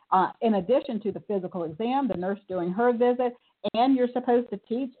time? In addition to the physical exam, the nurse doing her visit, and you're supposed to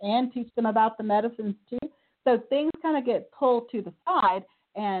teach them about the medicines too. So things kind of get pulled to the side,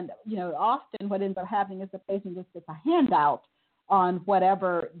 and often what ends up happening is the patient just gets a handout on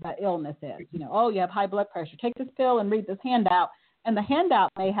whatever the illness is. You have high blood pressure. Take this pill and read this handout. And the handout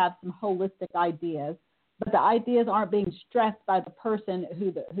may have some holistic ideas, but the ideas aren't being stressed by the person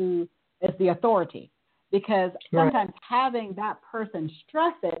who is the authority. Because sometimes having that person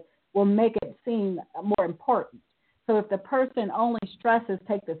stress it will make it seem more important. So if the person only stresses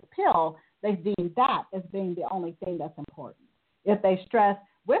take this pill, they deem that as being the only thing that's important. If they stress,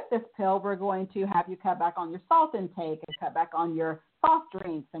 with this pill, we're going to have you cut back on your salt intake and cut back on your soft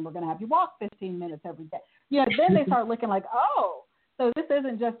drinks, and we're going to have you walk 15 minutes every day. Then they start looking like, oh, so this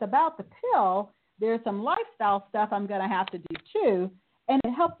isn't just about the pill. There's some lifestyle stuff I'm going to have to do too, and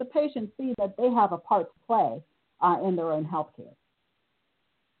it helps the patient see that they have a part to play in their own health care.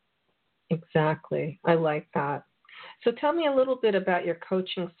 Exactly. I like that. So tell me a little bit about your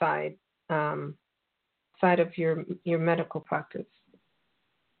coaching side of your medical practice.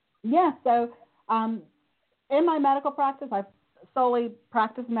 Yeah, so in my medical practice, I solely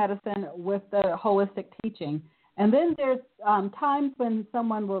practice medicine with the holistic teaching. And then there's times when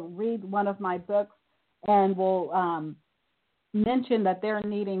someone will read one of my books and will mention that they're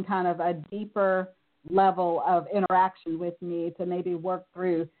needing kind of a deeper level of interaction with me to maybe work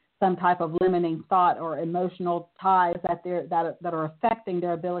through some type of limiting thought or emotional ties that are affecting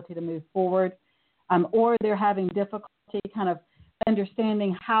their ability to move forward, or they're having difficulty kind of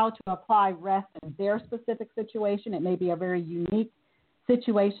understanding how to apply rest in their specific situation. It may be a very unique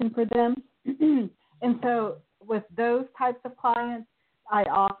situation for them. And so with those types of clients, I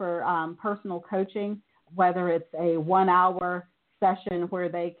offer personal coaching, whether it's a 1-hour session where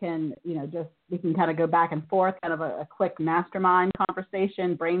they can, we can kind of go back and forth, kind of a quick mastermind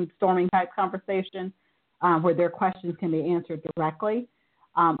conversation, brainstorming type conversation, where their questions can be answered directly.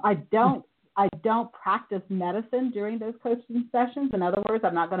 I don't practice medicine during those coaching sessions. In other words,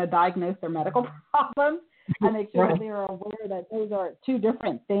 I'm not going to diagnose their medical problems. I make sure that they are aware that those are two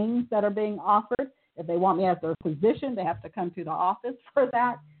different things that are being offered. If they want me as their physician, they have to come to the office for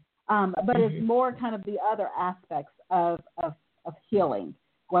that. But it's more kind of the other aspects of healing,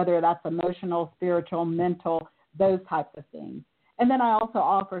 whether that's emotional, spiritual, mental, those types of things. And then I also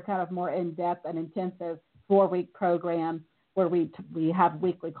offer kind of more in-depth and intensive 4-week program where we have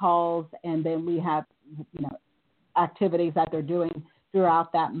weekly calls, and then we have, activities that they're doing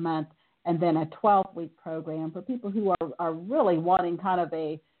throughout that month, and then a 12-week program for people who are really wanting kind of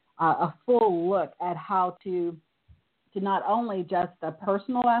a full look at how to not only just the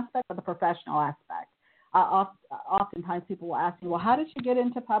personal aspect, but the professional aspect. Oftentimes people will ask me, well, how did you get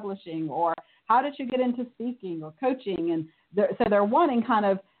into publishing, or how did you get into speaking or coaching? And so they're wanting kind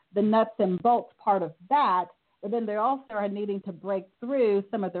of the nuts and bolts part of that, but then they also are needing to break through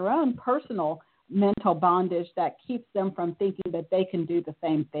some of their own personal mental bondage that keeps them from thinking that they can do the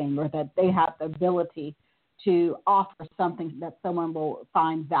same thing, or that they have the ability to offer something that someone will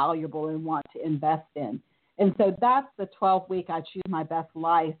find valuable and want to invest in. And so that's the 12-week I Choose My Best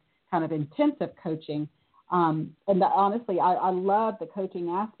Life kind of intensive coaching. Honestly, I love the coaching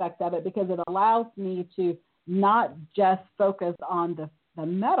aspect of it because it allows me to not just focus on the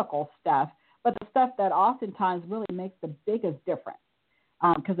medical stuff, but the stuff that oftentimes really makes the biggest difference.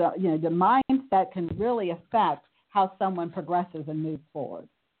 Because the mindset can really affect how someone progresses and moves forward.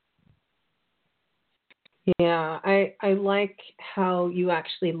 Yeah, I like how you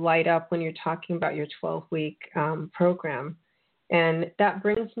actually light up when you're talking about your 12-week program. And that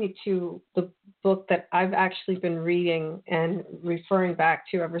brings me to the book that I've actually been reading and referring back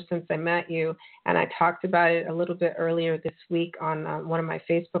to ever since I met you. And I talked about it a little bit earlier this week on one of my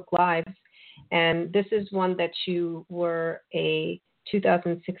Facebook Lives. And this is one that you were a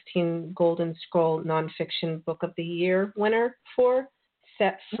 2016 Golden Scroll Nonfiction Book of the Year winner for,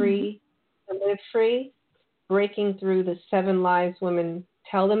 Set Free to Live Free, Breaking Through the 7 Lies Women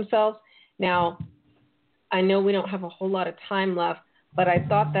Tell Themselves. Now, I know we don't have a whole lot of time left, but I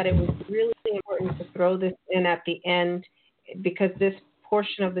thought that it was really important to throw this in at the end because this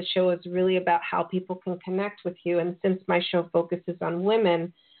portion of the show is really about how people can connect with you. And since my show focuses on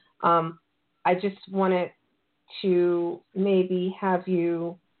women, I just wanted to maybe have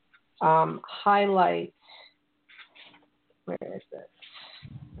you highlight, where is it?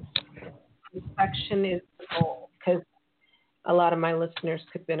 Perfection is the goal, because a lot of my listeners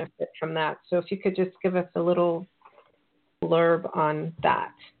could benefit from that. So if you could just give us a little blurb on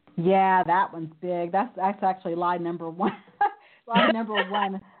that. Yeah, that one's big. That's actually lie number one. Lie number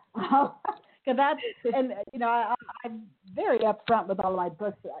one. Because that's, and I'm very upfront with all of my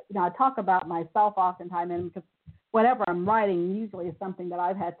books. I talk about myself oftentimes, and because whatever I'm writing usually is something that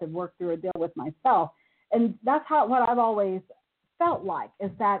I've had to work through or deal with myself. And that's what I've always felt like,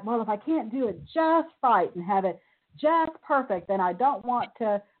 is that, well, if I can't do it just right and have it just perfect, then I don't want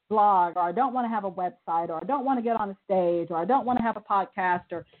to blog, or I don't want to have a website, or I don't want to get on a stage, or I don't want to have a podcast,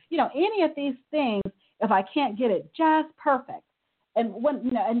 or, any of these things if I can't get it just perfect. And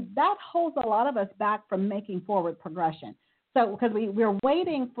and that holds a lot of us back from making forward progression. So because we're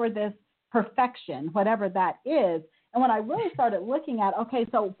waiting for this perfection, whatever that is. And when I really started looking at, okay,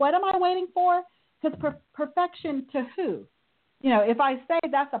 so what am I waiting for? Because perfection to who? If I say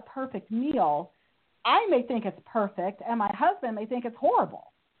that's a perfect meal, I may think it's perfect, and my husband may think it's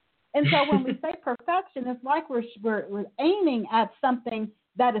horrible. And so when we say perfection, it's like we're aiming at something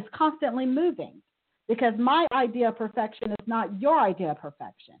that is constantly moving, because my idea of perfection is not your idea of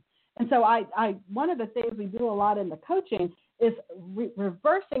perfection. And so I one of the things we do a lot in the coaching is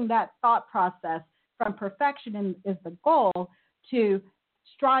reversing that thought process from perfection is the goal to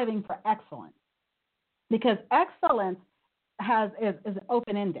striving for excellence, because excellence is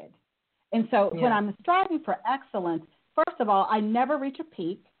open-ended. And so when I'm striving for excellence, first of all, I never reach a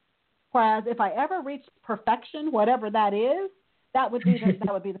peak. Whereas if I ever reach perfection, whatever that is, that would be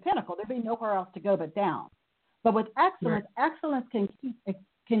the pinnacle. There'd be nowhere else to go but down. But with excellence, excellence can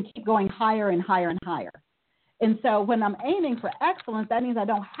keep going higher and higher and higher. And so when I'm aiming for excellence, that means I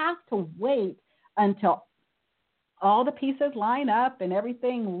don't have to wait until all the pieces line up and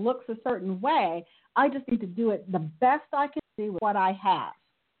everything looks a certain way. I just need to do it the best I can do with what I have.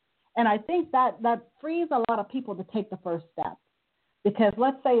 And I think that frees a lot of people to take the first step. Because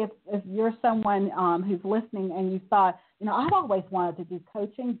let's say if you're someone who's listening and you thought, I've always wanted to do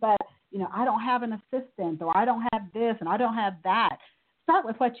coaching, but, I don't have an assistant, or I don't have this and I don't have that. Start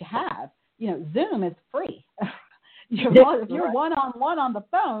with what you have. Zoom is free. If you're one-on-one on the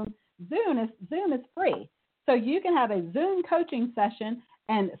phone, Zoom is free. So you can have a Zoom coaching session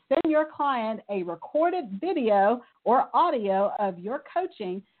and send your client a recorded video or audio of your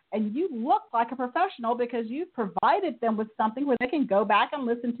coaching, and you look like a professional because you've provided them with something where they can go back and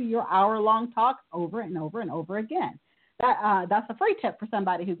listen to your hour-long talk over and over and over again. That's a free tip for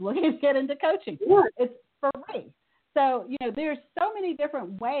somebody who's looking to get into coaching. Yeah. It's for free. So, there's so many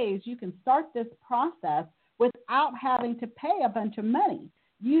different ways you can start this process without having to pay a bunch of money.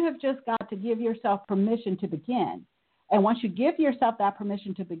 You have just got to give yourself permission to begin. And once you give yourself that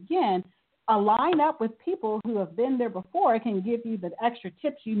permission to begin, align up with people who have been there before. It can give you the extra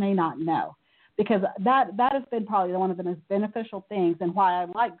tips you may not know, because that has been probably one of the most beneficial things, and why I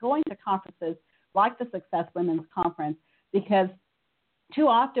like going to conferences like the Success Women's Conference, because too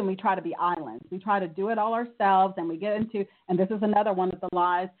often we try to be islands. We try to do it all ourselves, and we get into, and this is another one of the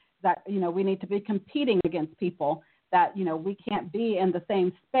lies, that, we need to be competing against people, that, we can't be in the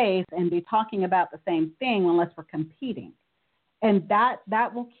same space and be talking about the same thing unless we're competing. And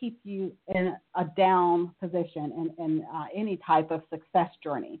that will keep you in a down position in any type of success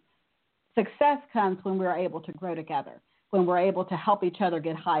journey. Success comes when we're able to grow together, when we're able to help each other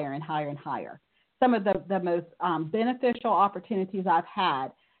get higher and higher and higher. Some of the most beneficial opportunities I've had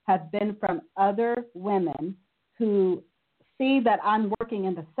have been from other women who see that I'm working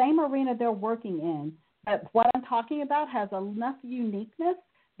in the same arena they're working in, that what I'm talking about has enough uniqueness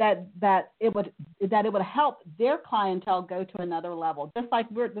that it would help their clientele go to another level, just like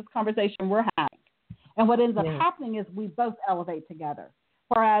this conversation we're having. And what ends up happening is we both elevate together.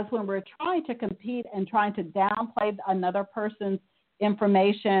 Whereas when we're trying to compete and trying to downplay another person's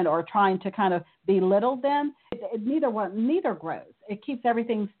information or trying to kind of belittle them, neither grows. It keeps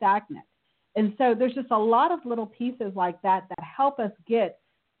everything stagnant. And so there's just a lot of little pieces like that help us get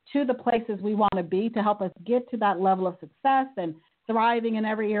to the places we want to be, to help us get to that level of success and thriving in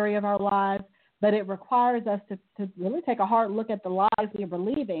every area of our lives. But it requires us to really take a hard look at the lies we are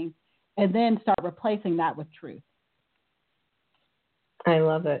believing and then start replacing that with truth. I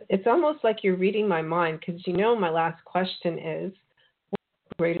love it. It's almost like you're reading my mind, because my last question is, what's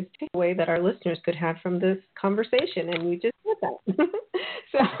the greatest takeaway that our listeners could have from this conversation? And you just did that.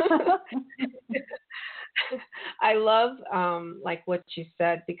 So I love like what you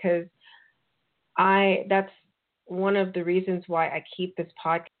said, because that's one of the reasons why I keep this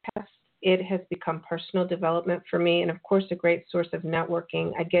podcast. It has become personal development for me, and of course a great source of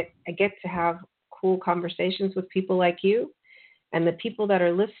networking. I get to have cool conversations with people like you, and the people that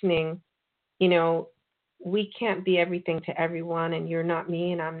are listening. We can't be everything to everyone, and you're not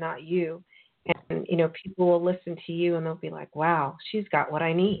me and I'm not you. And people will listen to you and they'll be like, wow, she's got what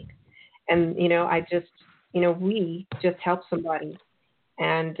I need. And we just help somebody,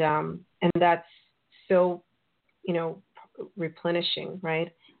 and that's so replenishing,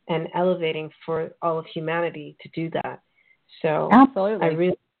 right? And elevating for all of humanity to do that. So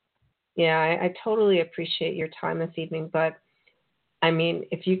absolutely. I totally appreciate your time this evening. But I mean,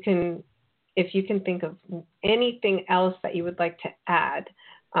 if you can think of anything else that you would like to add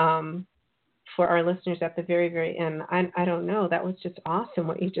for our listeners at the very, very end, I don't know. That was just awesome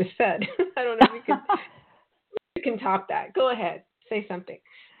what you just said. I don't know if you can top that. Go ahead, say something.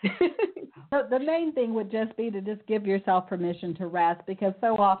 So the main thing would just be to just give yourself permission to rest, because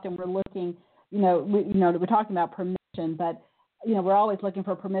so often we're looking, we're talking about permission, but we're always looking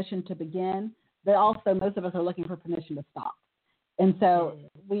for permission to begin, but also most of us are looking for permission to stop. And so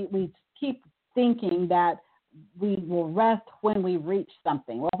we keep thinking that we will rest when we reach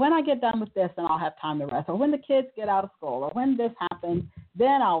something. Well, when I get done with this, then I'll have time to rest. Or when the kids get out of school, or when this happens,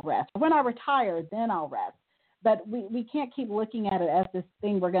 then I'll rest. Or when I retire, then I'll rest. But we can't keep looking at it as this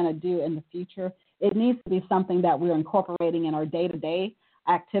thing we're going to do in the future. It needs to be something that we're incorporating in our day-to-day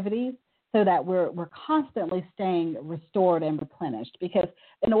activities, so that we're constantly staying restored and replenished. Because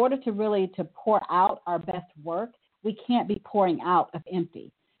in order to pour out our best work, we can't be pouring out of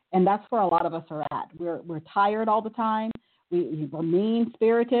empty. And that's where a lot of us are at. We're tired all the time. We're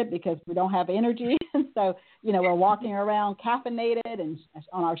mean-spirited because we don't have energy. And so, we're walking around caffeinated and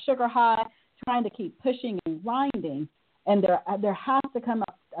on our sugar high, trying to keep pushing and grinding. And there has to come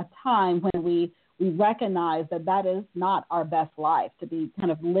a time when we recognize that is not our best life, to be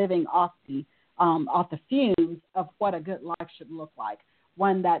kind of living off the fumes of what a good life should look like.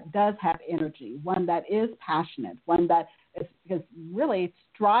 One that does have energy, one that is passionate, one that is really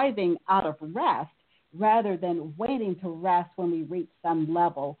striving out of rest rather than waiting to rest when we reach some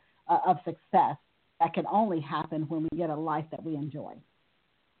level of success that can only happen when we get a life that we enjoy.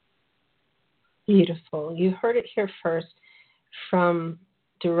 Beautiful. You heard it here first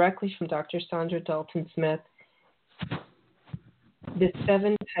directly from Dr. Saundra Dalton-Smith. The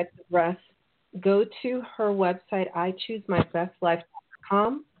 7 types of rest. Go to her website,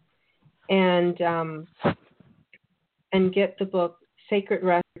 iChooseMyBestLife.com, and get the book sacred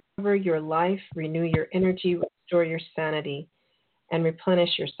rest, recover your life, renew your energy, restore your sanity, and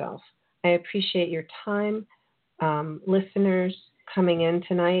replenish yourself. I appreciate your time, listeners coming in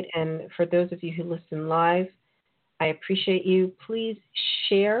tonight. And for those of you who listen live, I appreciate you. Please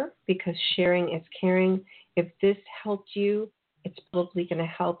share, because sharing is caring. If this helped you, it's probably going to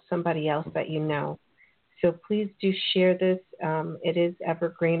help somebody else that you know. So please do share this. It is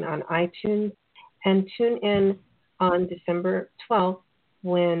evergreen on iTunes. And tune in on December 12th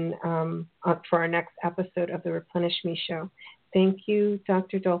when for our next episode of the Replenish Me Show. Thank you,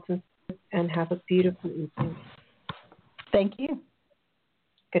 Dr. Dalton, and have a beautiful evening. Thank you.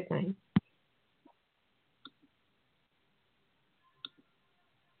 Good night.